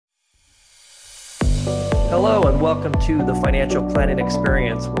Hello and welcome to the Financial Planning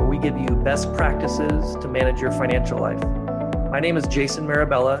Experience, where we give you best practices to manage your financial life. My name is Jason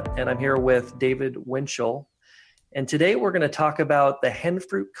Marabella, and I'm here with David Winchell. And today we're going to talk about the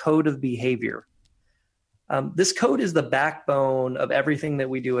Henfruit Code of Behavior. This code is the backbone of everything that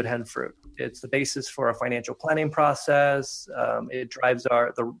we do at Henfruit. It's the basis for our financial planning process. It drives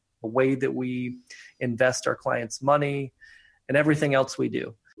the way that we invest our clients' money and everything else we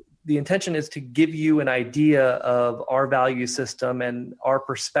do. The intention is to give you an idea of our value system and our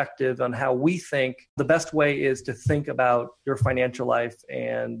perspective on how we think the best way is to think about your financial life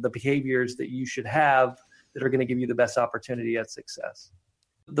and the behaviors that you should have that are going to give you the best opportunity at success.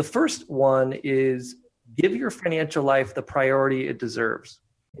 The first one is give your financial life the priority it deserves.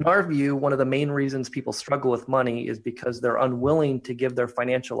 In our view, one of the main reasons people struggle with money is because they're unwilling to give their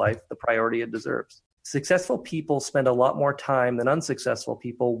financial life the priority it deserves. Successful people spend a lot more time than unsuccessful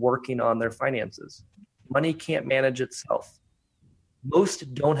people working on their finances. Money can't manage itself.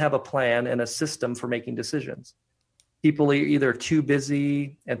 Most don't have a plan and a system for making decisions. People are either too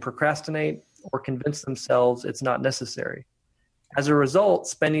busy and procrastinate or convince themselves it's not necessary. As a result,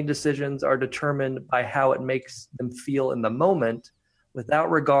 spending decisions are determined by how it makes them feel in the moment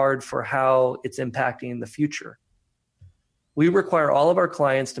without regard for how it's impacting the future. We require all of our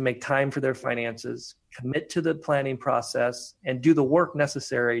clients to make time for their finances, commit to the planning process, and do the work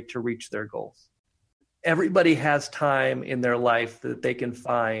necessary to reach their goals. Everybody has time in their life that they can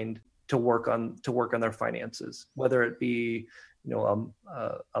find to work on their finances, whether it be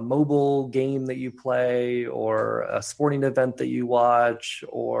a mobile game that you play or a sporting event that you watch,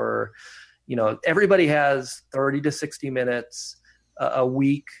 or everybody has 30 to 60 minutes a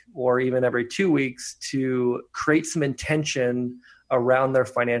week or even every 2 weeks to create some intention around their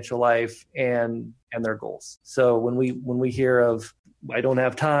financial life and their goals. So when we hear of I don't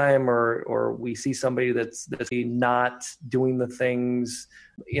have time, or we see somebody that's not doing the things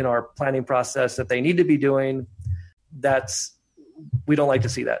in our planning process that they need to be doing, we don't like to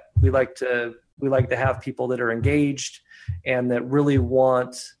see that. We like to have people that are engaged and that really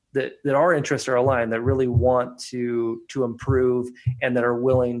want that our interests are aligned, that really want to improve and that are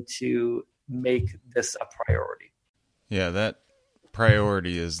willing to make this a priority. Yeah, that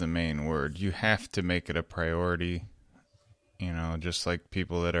priority is the main word. You have to make it a priority. Just like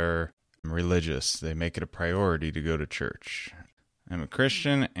people that are religious, they make it a priority to go to church. I'm a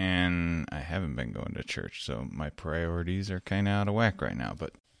Christian and I haven't been going to church, so my priorities are kind of out of whack right now.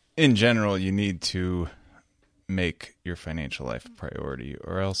 But in general, you need to make your financial life a priority,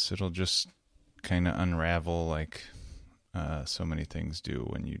 or else it'll just kind of unravel like so many things do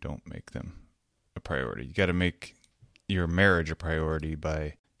when you don't make them a priority. You got to make your marriage a priority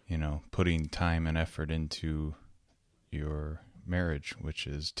by, putting time and effort into your marriage, which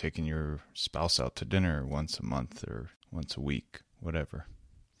is taking your spouse out to dinner once a month or once a week, whatever.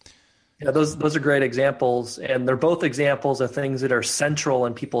 Yeah, those are great examples, and they're both examples of things that are central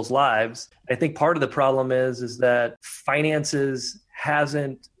in people's lives. I think part of the problem is that finances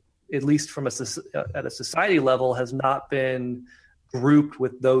hasn't, at least from at a society level, has not been grouped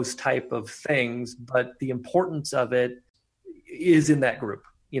with those type of things, but the importance of it is in that group.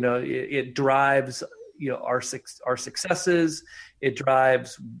 It drives our successes. It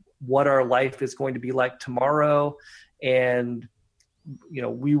drives what our life is going to be like tomorrow, and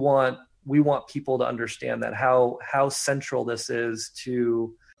we want people to understand that how central this is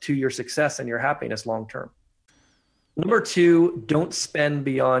to your success and your happiness long term. Number 2, don't spend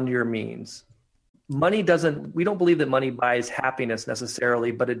beyond your means. We don't believe that money buys happiness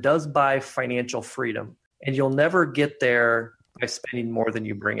necessarily, but it does buy financial freedom. And you'll never get there by spending more than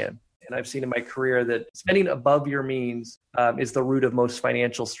you bring in. And I've seen in my career that spending above your means is the root of most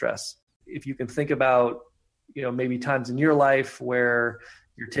financial stress. If you can think about, maybe times in your life where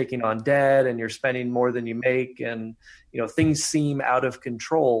you're taking on debt and you're spending more than you make, and things seem out of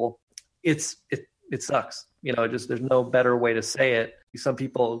control, it sucks. There's no better way to say it. Some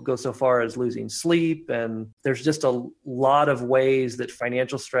people go so far as losing sleep, and there's just a lot of ways that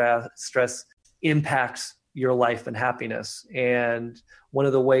financial stress impacts your life and happiness. And one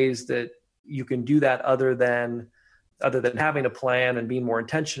of the ways that you can do that other than having a plan and being more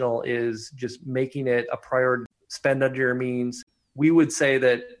intentional is just making it a priority. Spend under your means. We would say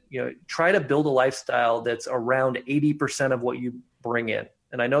that, try to build a lifestyle that's around 80% of what you bring in.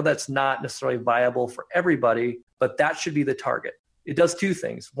 And I know that's not necessarily viable for everybody, but that should be the target. It does 2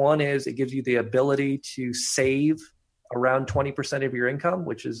 things. One is it gives you the ability to save around 20% of your income,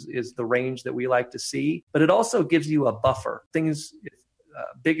 which is the range that we like to see. But it also gives you a buffer. Things,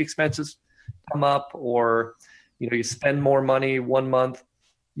 big expenses come up, or you spend more money one month,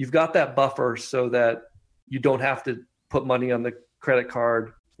 you've got that buffer so that you don't have to put money on the credit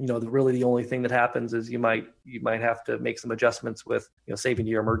card. Really the only thing that happens is you might have to make some adjustments with, saving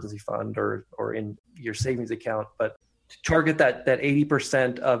to your emergency fund or in your savings account. But target that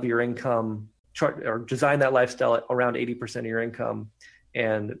 80% of your income, or design that lifestyle around 80% of your income,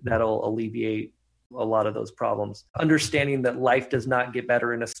 and that'll alleviate a lot of those problems. Understanding that life does not get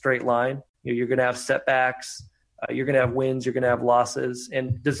better in a straight line. You're going to have setbacks, you're going to have wins, you're going to have losses,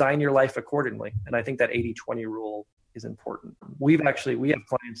 and design your life accordingly. And I think that 80-20 rule is important. We have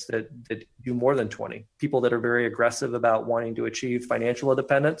clients that do more than 20, people that are very aggressive about wanting to achieve financial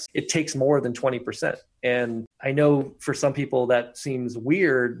independence. It takes more than 20%. And I know for some people that seems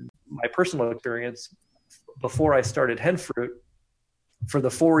weird. My personal experience, before I started Henfruit, for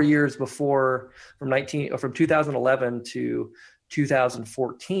the 4 years before, from 2011 to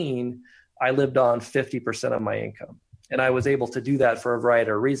 2014, I lived on 50% of my income. And I was able to do that for a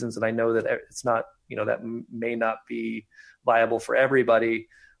variety of reasons. And I know that it's not, that may not be viable for everybody,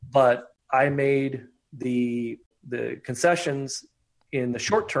 but I made the concessions in the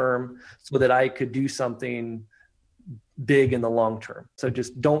short term so that I could do something big in the long term. So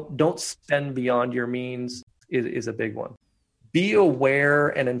just don't spend beyond your means is a big one. Be aware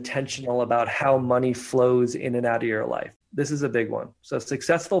and intentional about how money flows in and out of your life. This is a big one. So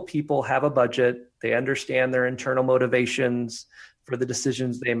successful people have a budget. They understand their internal motivations for the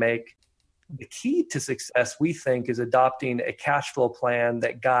decisions they make. The key to success, we think, is adopting a cash flow plan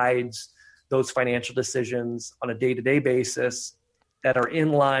that guides those financial decisions on a day-to-day basis that are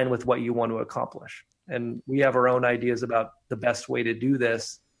in line with what you want to accomplish. And we have our own ideas about the best way to do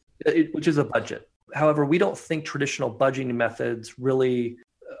this, which is a budget. However, we don't think traditional budgeting methods really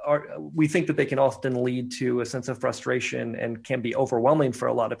we think that they can often lead to a sense of frustration and can be overwhelming for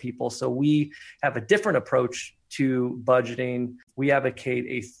a lot of people. So we have a different approach to budgeting. We advocate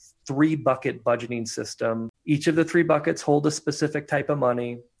a 3-bucket budgeting system. Each of the 3 buckets hold a specific type of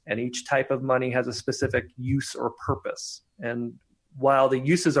money, and each type of money has a specific use or purpose. And while the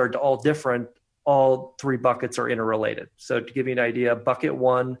uses are all different, all 3 buckets are interrelated. So to give you an idea, bucket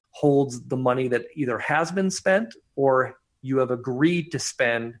 1 holds the money that either has been spent or you have agreed to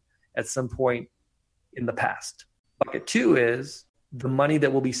spend at some point in the past. Bucket 2 is the money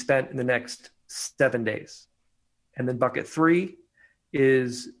that will be spent in the next 7 days. And then bucket 3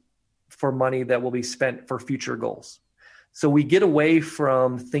 is for money that will be spent for future goals. So we get away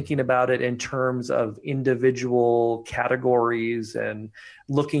from thinking about it in terms of individual categories and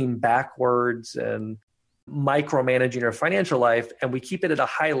looking backwards and micromanaging our financial life, and we keep it at a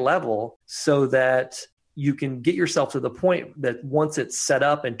high level so that you can get yourself to the point that once it's set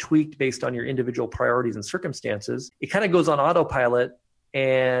up and tweaked based on your individual priorities and circumstances, it kind of goes on autopilot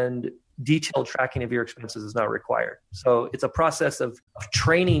and detailed tracking of your expenses is not required. So it's a process of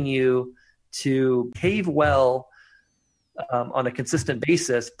training you to behave well on a consistent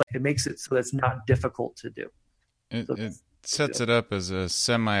basis, but it makes it so it's not difficult to do. It sets it up as a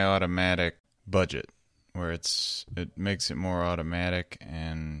semi-automatic budget where it makes it more automatic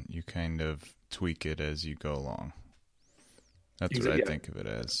and you kind of tweak it as you go along. That's what I think of it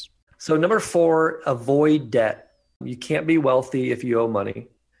as. So number 4, avoid debt. You can't be wealthy if you owe money.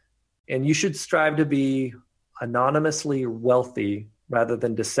 And you should strive to be anonymously wealthy rather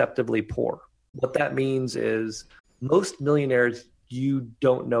than deceptively poor. What that means is most millionaires, you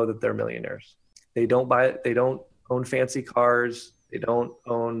don't know that they're millionaires. They don't own fancy cars. They don't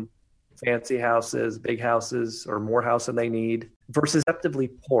own fancy houses, big houses, or more house than they need, versus deceptively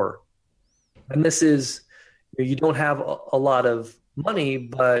poor. And this is, you don't have a lot of money,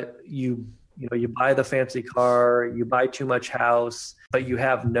 but you buy the fancy car, you buy too much house, but you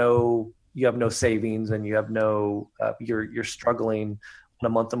have no savings, and you have you're struggling on a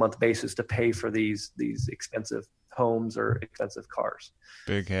month-to-month basis to pay for these expensive homes or expensive cars.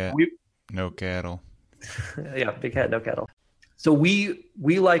 Big hat, no cattle. Yeah, big hat, no cattle. So we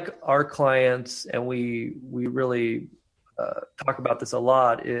like our clients, and we really talk about this a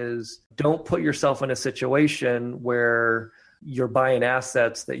lot, is don't put yourself in a situation where you're buying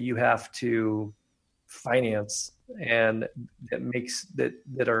assets that you have to finance and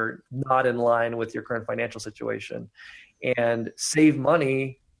that are not in line with your current financial situation. And save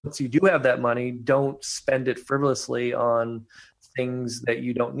money. Once you do have that money, don't spend it frivolously on things that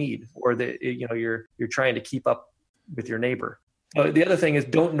you don't need or that you're trying to keep up with your neighbor. The other thing is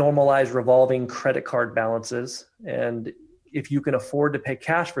don't normalize revolving credit card balances. And if you can afford to pay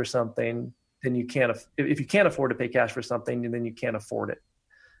cash for something, then you can't. If you can't afford to pay cash for something, then you can't afford it.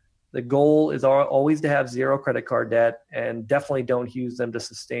 The goal is always to have 0 credit card debt, and definitely don't use them to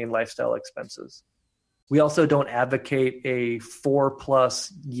sustain lifestyle expenses. We also don't advocate a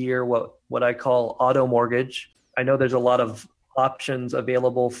 4+ year, what I call auto mortgage. I know there's a lot of options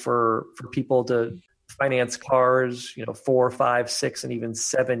available for people to finance cars, 4, 5, 6, and even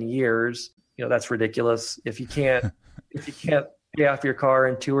 7 years. That's ridiculous. If you can't pay off your car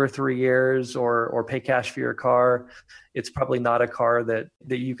in 2 or 3 years or pay cash for your car, it's probably not a car that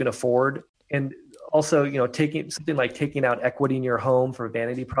you can afford. And also, taking something like taking out equity in your home for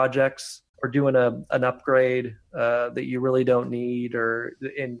vanity projects or doing an upgrade that you really don't need,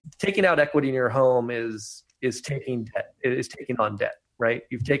 and taking out equity in your home is taking on debt, right?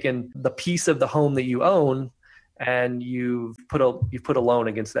 You've taken the piece of the home that you own and you've put a loan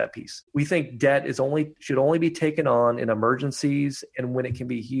against that piece. We think debt should only be taken on in emergencies and when it can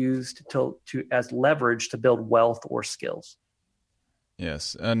be used as leverage to build wealth or skills.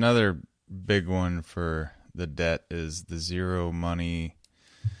 Yes, another big one for the debt is the zero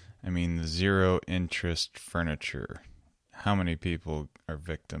interest furniture. How many people are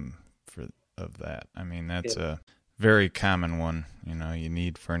victim of that? I mean, that's a very common one. You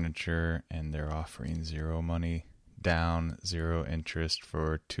need furniture and they're offering zero money down, zero interest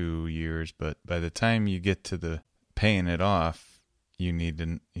for 2 years. But by the time you get to the paying it off, you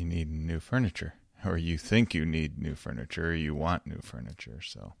need new furniture, or you think you need new furniture, or you want new furniture.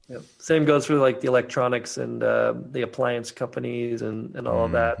 So same goes for like the electronics and the appliance companies and all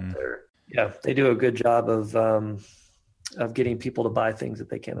of that. They do a good job of getting people to buy things that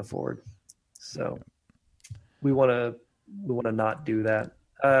they can't afford. So we want to not do that.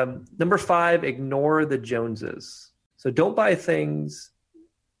 Number 5, ignore the Joneses. So don't buy things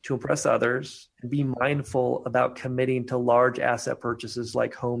to impress others, and be mindful about committing to large asset purchases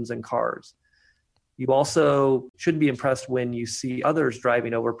like homes and cars. You also shouldn't be impressed when you see others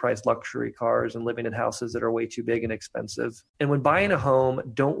driving overpriced luxury cars and living in houses that are way too big and expensive. And when buying a home,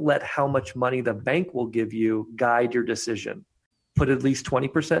 don't let how much money the bank will give you guide your decision. Put at least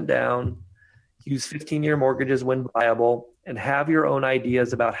 20% down, use 15-year mortgages when viable, and have your own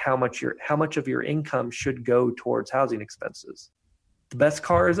ideas about how much of your income should go towards housing expenses. The best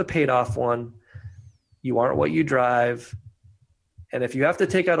car is a paid-off one. You aren't what you drive. And if you have to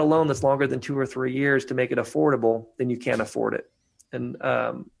take out a loan that's longer than 2 or 3 years to make it affordable, then you can't afford it. And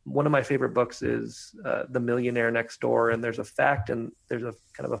one of my favorite books is The Millionaire Next Door. And there's a fact, and there's a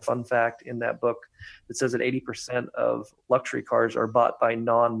kind of a fun fact in that book that says that 80% of luxury cars are bought by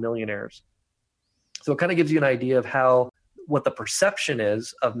non-millionaires. So it kind of gives you an idea of what the perception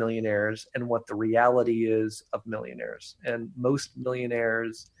is of millionaires and what the reality is of millionaires. And most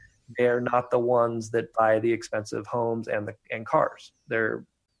millionaires, they're not the ones that buy the expensive homes and cars.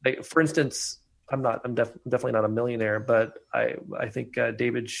 For instance, I'm definitely not a millionaire, but I think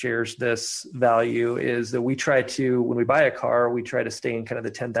David shares this value, is that when we buy a car, we try to stay in kind of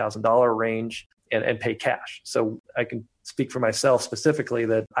the $10,000 range and pay cash. So I can speak for myself specifically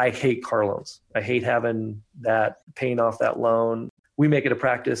that I hate car loans. I hate paying off that loan. We make it a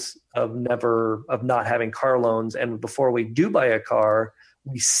practice of not having car loans. And before we do buy a car,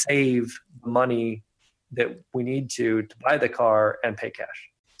 we save the money that we need to buy the car and pay cash.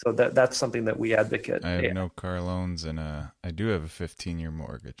 So that's something that we advocate. I have no car loans, and I do have a 15-year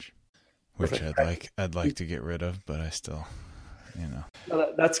mortgage, which Perfect. I'd like to get rid of, but I still,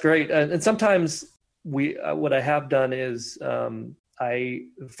 Well, that's great. And sometimes what I have done is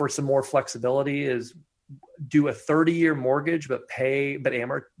for some more flexibility, is do a 30-year mortgage, but pay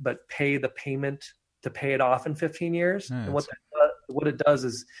the payment to pay it off in 15 years. Nice. And what it does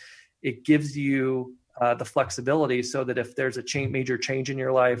is it gives you the flexibility so that if there's a major change in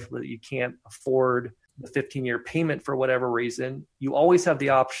your life that you can't afford the 15-year payment for whatever reason, you always have the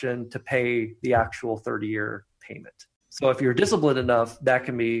option to pay the actual 30-year payment. So if you're disciplined enough, that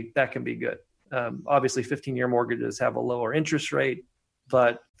can be good. Obviously, 15-year mortgages have a lower interest rate,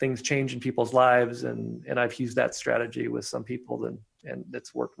 but things change in people's lives, and I've used that strategy with some people, and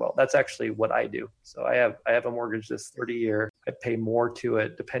it's worked well. That's actually what I do. So I have a mortgage that's 30-year. I pay more to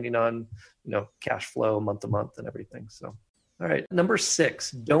it depending on cash flow month to month and everything. So, all right, number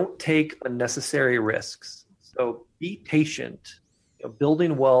 6, don't take unnecessary risks. So be patient.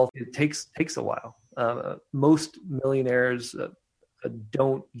 Building wealth, it takes a while. Most millionaires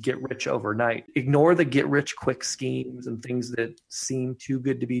don't get rich overnight. Ignore the get rich quick schemes and things that seem too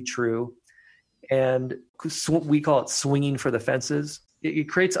good to be true. And we call it swinging for the fences. It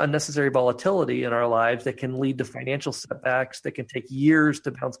creates unnecessary volatility in our lives that can lead to financial setbacks that can take years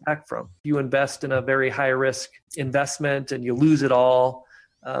to bounce back from. If you invest in a very high risk investment and you lose it all,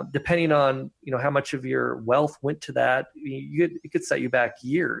 depending on how much of your wealth went to that, it could set you back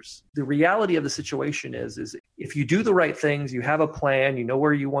years. The reality of the situation is if you do the right things, you have a plan, you know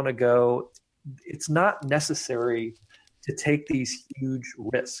where you want to go, it's not necessary to take these huge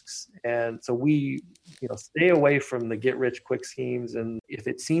risks. And so we, stay away from the get rich quick schemes. And if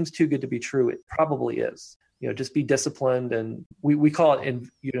it seems too good to be true, it probably is. Just be disciplined. And we call it,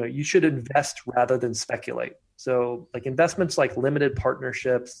 you should invest rather than speculate. So like investments like limited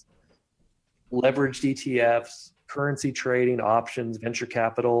partnerships, leveraged ETFs, currency trading, options, venture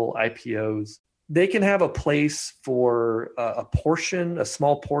capital, IPOs, they can have a place for a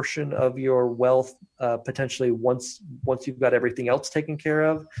small portion of your wealth, potentially once you've got everything else taken care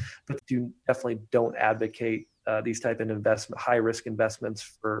of, but definitely don't advocate these type of high risk investments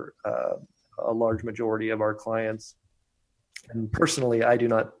for a large majority of our clients. And personally, I do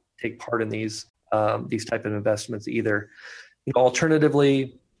not take part in these type of investments either.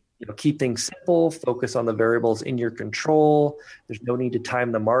 Alternatively, keep things simple, focus on the variables in your control. There's no need to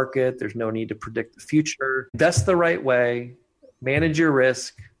time the market. There's no need to predict the future. Invest the right way, manage your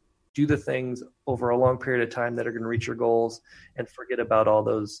risk, do the things over a long period of time that are going to reach your goals, and forget about all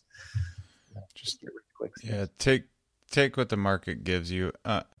those just get rich quick things. Yeah, take what the market gives you.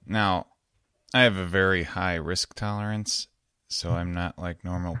 Now, I have a very high risk tolerance, so I'm not like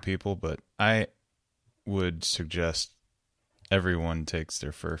normal people, but I would suggest everyone takes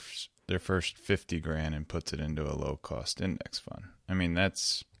their first 50 grand and puts it into a low cost index fund. I mean,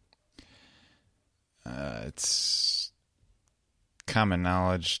 that's it's common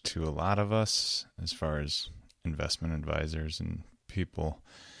knowledge to a lot of us as far as investment advisors and people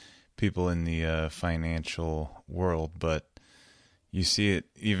in the financial world, but you see it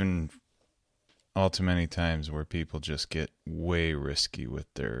even all too many times where people just get way risky with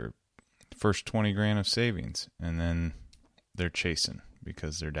their first 20 grand of savings, and then they're chasing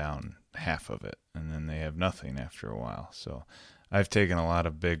because they're down half of it, and then they have nothing after a while. So I've taken a lot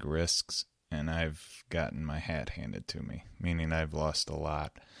of big risks, and I've gotten my hat handed to me, meaning I've lost a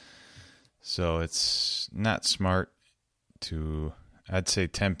lot. So it's not smart to, I'd say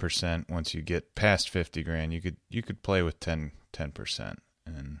 10%. Once you get past 50 grand, you could play with 10%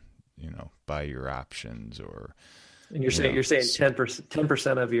 and, buy your options or. And you're saying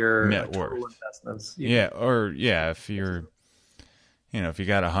 10% of your net total worth investments. If you're, if you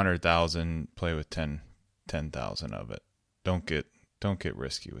got 100,000, play with 10,000 of it. Don't get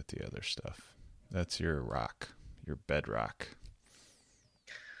risky with the other stuff. That's your rock, your bedrock.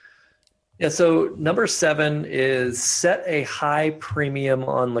 Yeah. So number 7 is set a high premium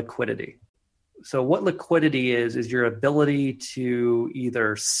on liquidity. So what liquidity is your ability to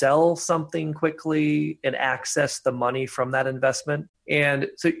either sell something quickly and access the money from that investment. And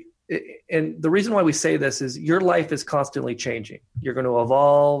the reason why we say this is your life is constantly changing. You're going to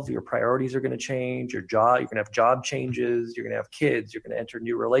evolve. Your priorities are going to change. You're going to have job changes. You're going to have kids. You're going to enter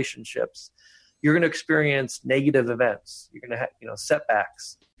new relationships. You're going to experience negative events. You're going to have,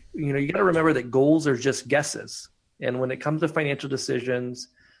 setbacks. You got to remember that goals are just guesses. And when it comes to financial decisions,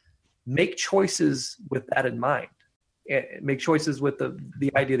 make choices with that in mind. Make choices with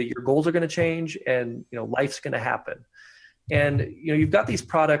the idea that your goals are going to change and life's going to happen. And you've got these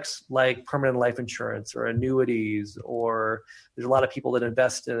products like permanent life insurance or annuities, or there's a lot of people that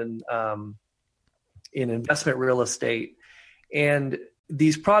invest in investment real estate. And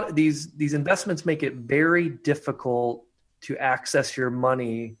these investments make it very difficult to access your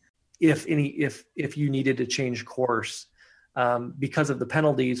money if you needed to change course. Because of the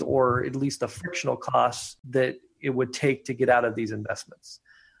penalties or at least the frictional costs that it would take to get out of these investments.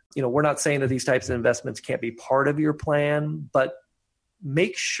 We're not saying that these types of investments can't be part of your plan, but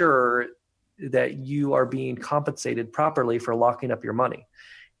make sure that you are being compensated properly for locking up your money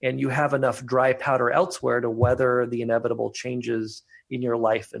and you have enough dry powder elsewhere to weather the inevitable changes in your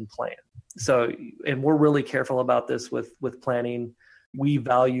life and plan. So, and we're really careful about this with planning. We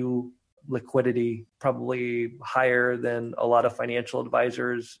value liquidity probably higher than a lot of financial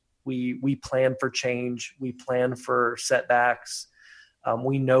advisors. We plan for change. We plan for setbacks.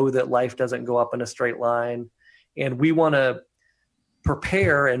 We know that life doesn't go up in a straight line, and we want to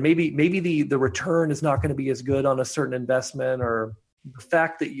prepare. And maybe the return is not going to be as good on a certain investment, or the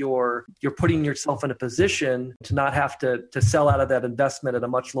fact that you're putting yourself in a position to not have to sell out of that investment at a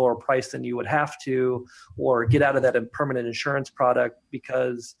much lower price than you would have to, or get out of that permanent insurance product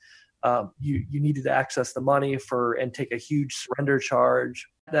because you needed to access the money and take a huge surrender charge.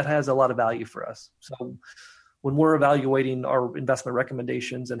 That has a lot of value for us. So when we're evaluating our investment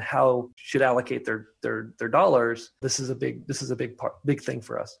recommendations and how should allocate their dollars, this is a big thing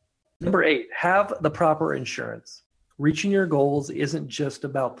for us. Number 8, have the proper insurance. Reaching your goals isn't just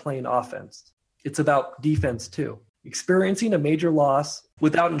about playing offense. It's about defense too. Experiencing a major loss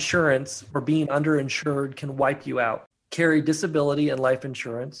without insurance or being underinsured can wipe you out. Carry disability and life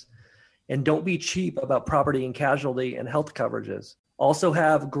insurance And don't be cheap about property and casualty and health coverages. Also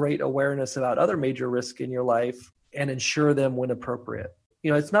have great awareness about other major risks in your life and insure them when appropriate.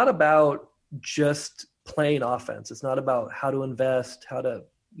 It's not about just playing offense. It's not about how to invest, how to,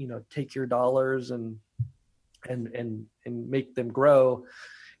 take your dollars and make them grow.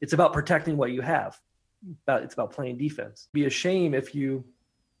 It's about protecting what you have. It's about playing defense. It'd be a shame if you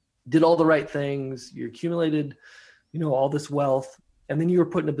did all the right things, you accumulated, all this wealth, and then you were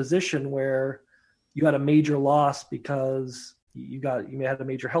put in a position where you had a major loss because you may have a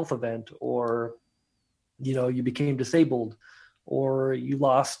major health event, or you became disabled, or you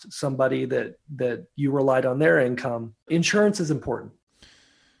lost somebody that you relied on their income. Insurance is important.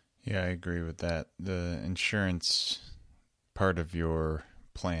 Yeah, I agree with that. The insurance part of your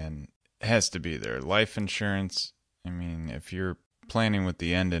plan has to be there. Life insurance, if you're planning with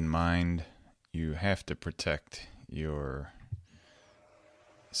the end in mind, you have to protect your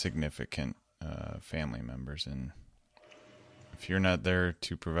significant family members. And if you're not there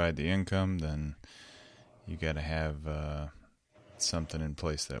to provide the income, then you got to have something in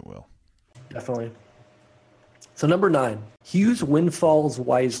place that will. Definitely. So 9, use windfalls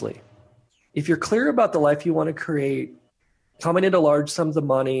wisely. If you're clear about the life you want to create, coming into large sums of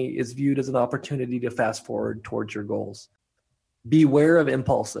money is viewed as an opportunity to fast forward towards your goals. Beware of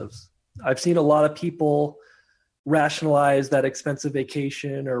impulsives. I've seen a lot of people rationalize that expensive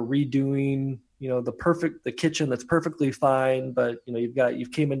vacation or redoing, the kitchen that's perfectly fine, but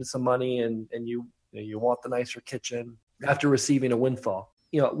you've came into some money and you want the nicer kitchen after receiving a windfall.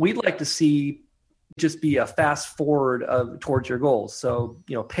 We'd like to see just be a fast forward towards your goals. So,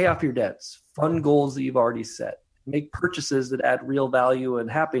 pay off your debts, fund goals that you've already set, make purchases that add real value and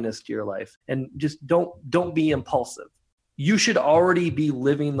happiness to your life, and just don't be impulsive. You should already be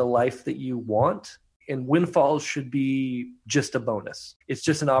living the life that you want, and windfalls should be just a bonus. It's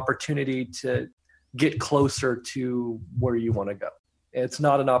just an opportunity to get closer to where you want to go. It's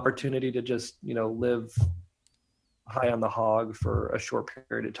not an opportunity to just, live high on the hog for a short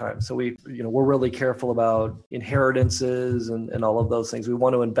period of time. So we're really careful about inheritances and all of those things. We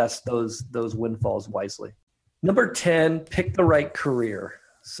want to invest those windfalls wisely. 10, pick the right career.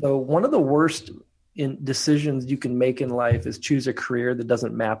 So one of the worst decisions you can make in life is choose a career that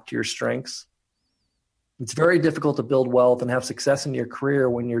doesn't map to your strengths. It's very difficult to build wealth and have success in your career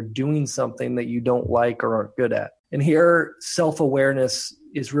when you're doing something that you don't like or aren't good at. And here, self-awareness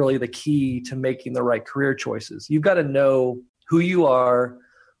is really the key to making the right career choices. You've got to know who you are,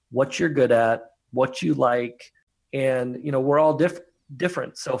 what you're good at, what you like, and we're all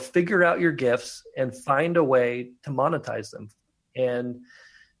different. So figure out your gifts and find a way to monetize them. And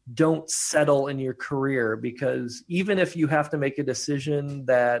don't settle in your career, because even if you have to make a decision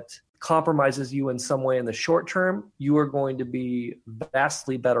that compromises you in some way in the short term, you are going to be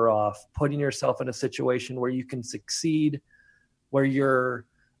vastly better off putting yourself in a situation where you can succeed, where you're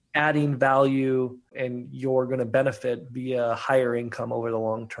adding value and you're going to benefit via higher income over the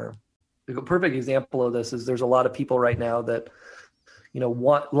long term. A perfect example of this is there's a lot of people right now that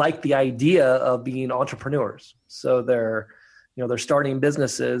like the idea of being entrepreneurs. So they're starting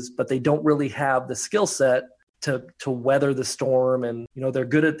businesses, but they don't really have the skill set to weather the storm. And, they're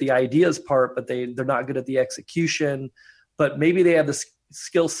good at the ideas part, but they're not good at the execution. But maybe they have the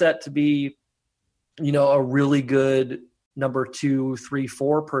skill set to be, a really good number 2, 3,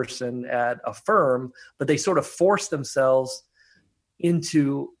 4 person at a firm, but they sort of force themselves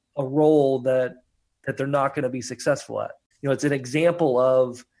into a role that they're not going to be successful at. It's an example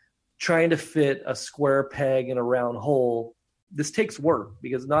of trying to fit a square peg in a round hole. This takes work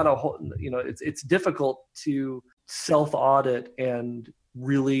because not a whole, it's difficult to self-audit and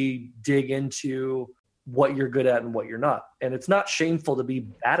really dig into what you're good at and what you're not. And it's not shameful to be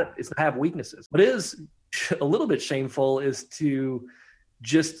bad at it. It's to have weaknesses. What is a little bit shameful is to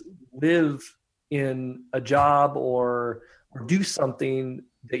just live in a job or do something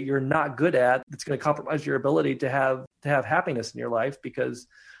that you're not good at that's going to compromise your ability to have happiness in your life, because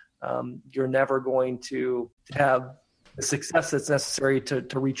you're never going to have the success that's necessary to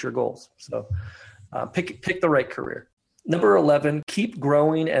reach your goals. So pick the right career. 11, keep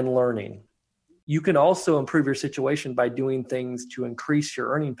growing and learning. You can also improve your situation by doing things to increase your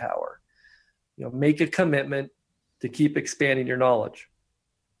earning power. Make a commitment to keep expanding your knowledge.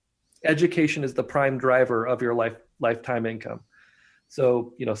 Education is the prime driver of your lifetime income.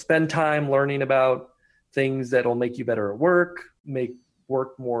 So, spend time learning about things that will make you better at work, make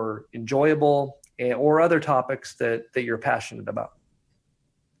work more enjoyable, or other topics that you're passionate about.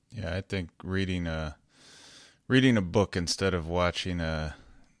 Yeah, I think reading a book instead of watching a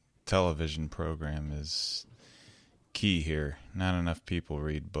television program key here. Not enough people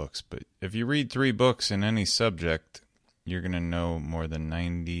read books, but if you read 3 books in any subject, you're going to know more than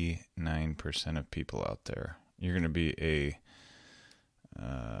 99% of people out there. You're going to be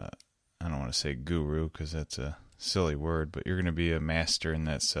I don't want to say guru because that's a silly word, but you're going to be a master in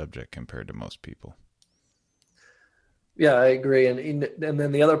that subject compared to most people. Yeah, I agree. And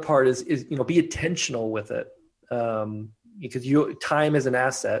then the other part is, be intentional with it. Because time is an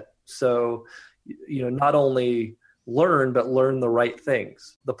asset. So, not only learn, but learn the right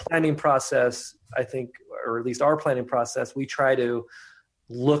things. The planning process, I think, or at least our planning process, we try to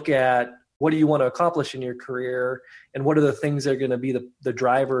look at what do you want to accomplish in your career and what are the things that are going to be the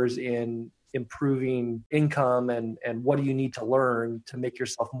drivers in improving income and what do you need to learn to make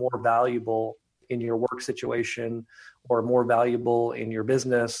yourself more valuable in your work situation or more valuable in your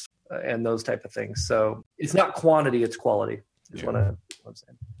business and those type of things. So it's not quantity, it's quality is what I'm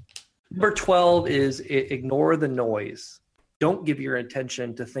saying. Number 12 is ignore the noise. Don't give your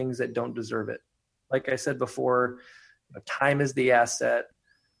attention to things that don't deserve it. Like I said before, time is the asset.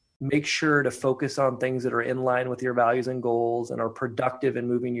 Make sure to focus on things that are in line with your values and goals and are productive in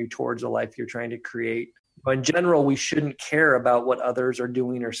moving you towards a life you're trying to create. But in general, we shouldn't care about what others are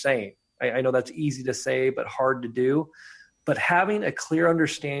doing or saying. I know that's easy to say, but hard to do. But having a clear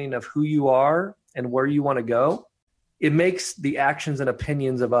understanding of who you are and where you want to go, it makes the actions and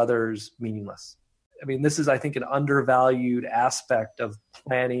opinions of others meaningless. I mean, this is, I think, an undervalued aspect of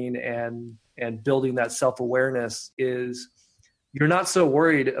planning and building that self-awareness is you're not so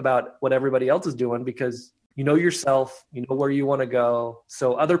worried about what everybody else is doing because you know yourself, you know where you want to go.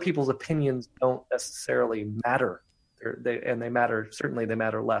 So other people's opinions don't necessarily matter. They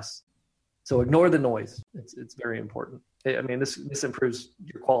matter less. So ignore the noise. It's very important. I mean, this improves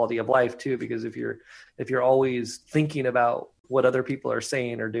your quality of life too, because if you're always thinking about what other people are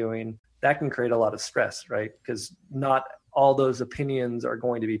saying or doing, that can create a lot of stress, right? Because not all those opinions are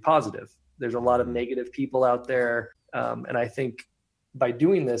going to be positive. There's a lot of negative people out there. And I think by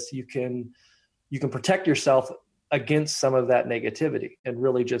doing this, you can protect yourself against some of that negativity and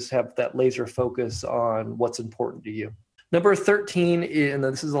really just have that laser focus on what's important to you. Number 13, and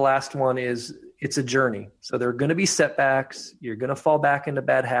this is the last one, is it's a journey. So there are going to be setbacks. You're going to fall back into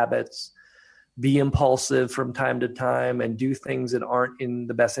bad habits, be impulsive from time to time, and do things that aren't in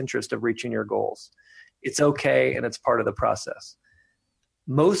the best interest of reaching your goals. It's okay, and it's part of the process.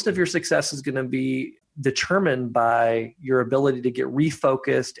 Most of your success is going to be determined by your ability to get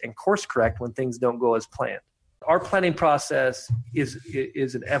refocused and course correct when things don't go as planned. Our planning process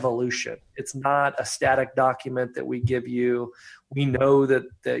is an evolution. It's not a static document that we give you. We know that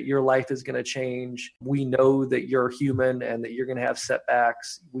your life is going to change. We know that you're human and that you're going to have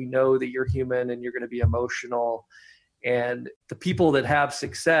setbacks. We know that you're human and you're going to be emotional. And the people that have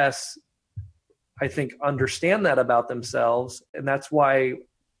success, I think, understand that about themselves. And that's why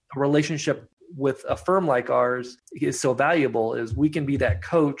a relationship with a firm like ours is so valuable, is we can be that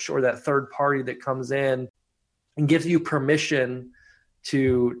coach or that third party that comes in and gives you permission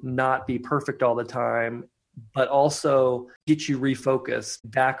to not be perfect all the time, but also get you refocused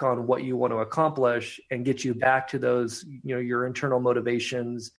back on what you want to accomplish and get you back to those, your internal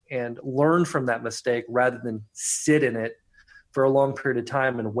motivations and learn from that mistake rather than sit in it for a long period of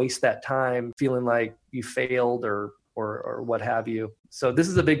time and waste that time feeling like you failed or what have you. So this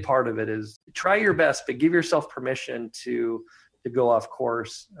is a big part of it, is try your best, but give yourself permission to go off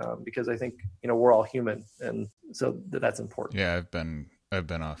course, because I think, we're all human. And so that's important. Yeah, I've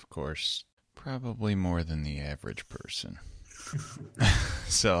been off course probably more than the average person.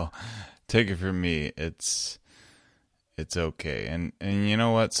 So take it from me, it's okay. And you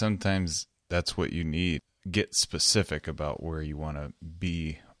know what? Sometimes that's what you need. Get specific about where you want to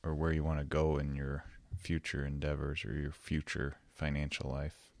be or where you want to go in your future endeavors or your future financial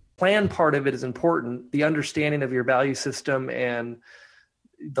life. Plan part of it is important. The understanding of your value system and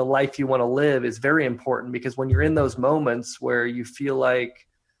the life you want to live is very important, because when you're in those moments where you feel like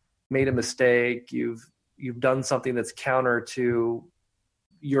you made a mistake, you've done something that's counter to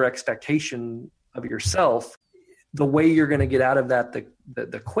your expectation of yourself, the way you're going to get out of that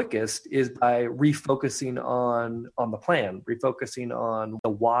the quickest is by refocusing on the plan, refocusing on the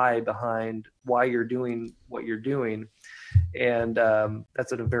why behind why you're doing what you're doing. And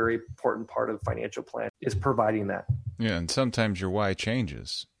that's a very important part of financial plan, is providing that. Yeah, and sometimes your why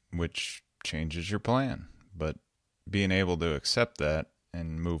changes, which changes your plan. But being able to accept that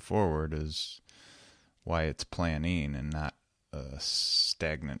and move forward is why it's planning and not a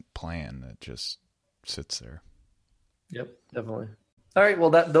stagnant plan that just sits there. Yep, definitely. All right, well,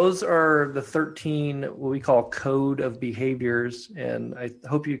 those are the 13 what we call code of behaviors, and I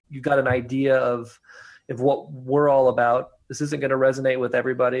hope you got an idea of if what we're all about, this isn't going to resonate with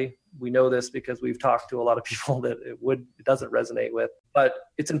everybody. We know this because we've talked to a lot of people that it doesn't resonate with. But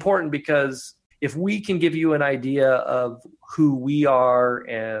it's important because if we can give you an idea of who we are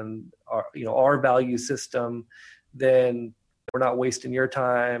and our value system, then we're not wasting your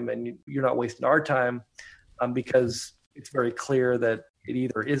time and you're not wasting our time, because it's very clear that it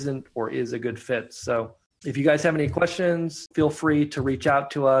either isn't or is a good fit. So if you guys have any questions, feel free to reach out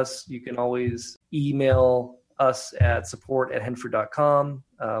to us. You can always email us at support@henfruit.com.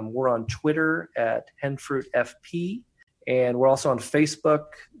 We're on Twitter at henfruitfp. And we're also on Facebook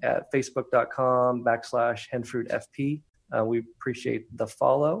at facebook.com/henfruitfp. We appreciate the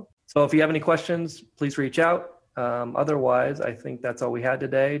follow. So if you have any questions, please reach out. Otherwise, I think that's all we had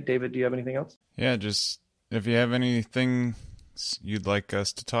today. David, do you have anything else? Yeah, just if you have anything you'd like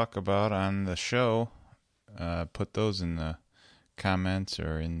us to talk about on the show, put those in the comments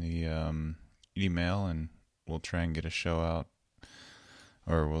or in the email, and we'll try and get a show out.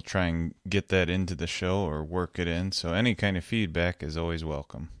 Or we'll try and get that into the show or work it in. So any kind of feedback is always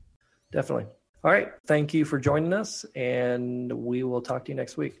welcome. Definitely. All right. Thank you for joining us, and we will talk to you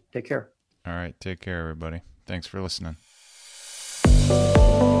next week. Take care. All right. Take care, everybody. Thanks for listening.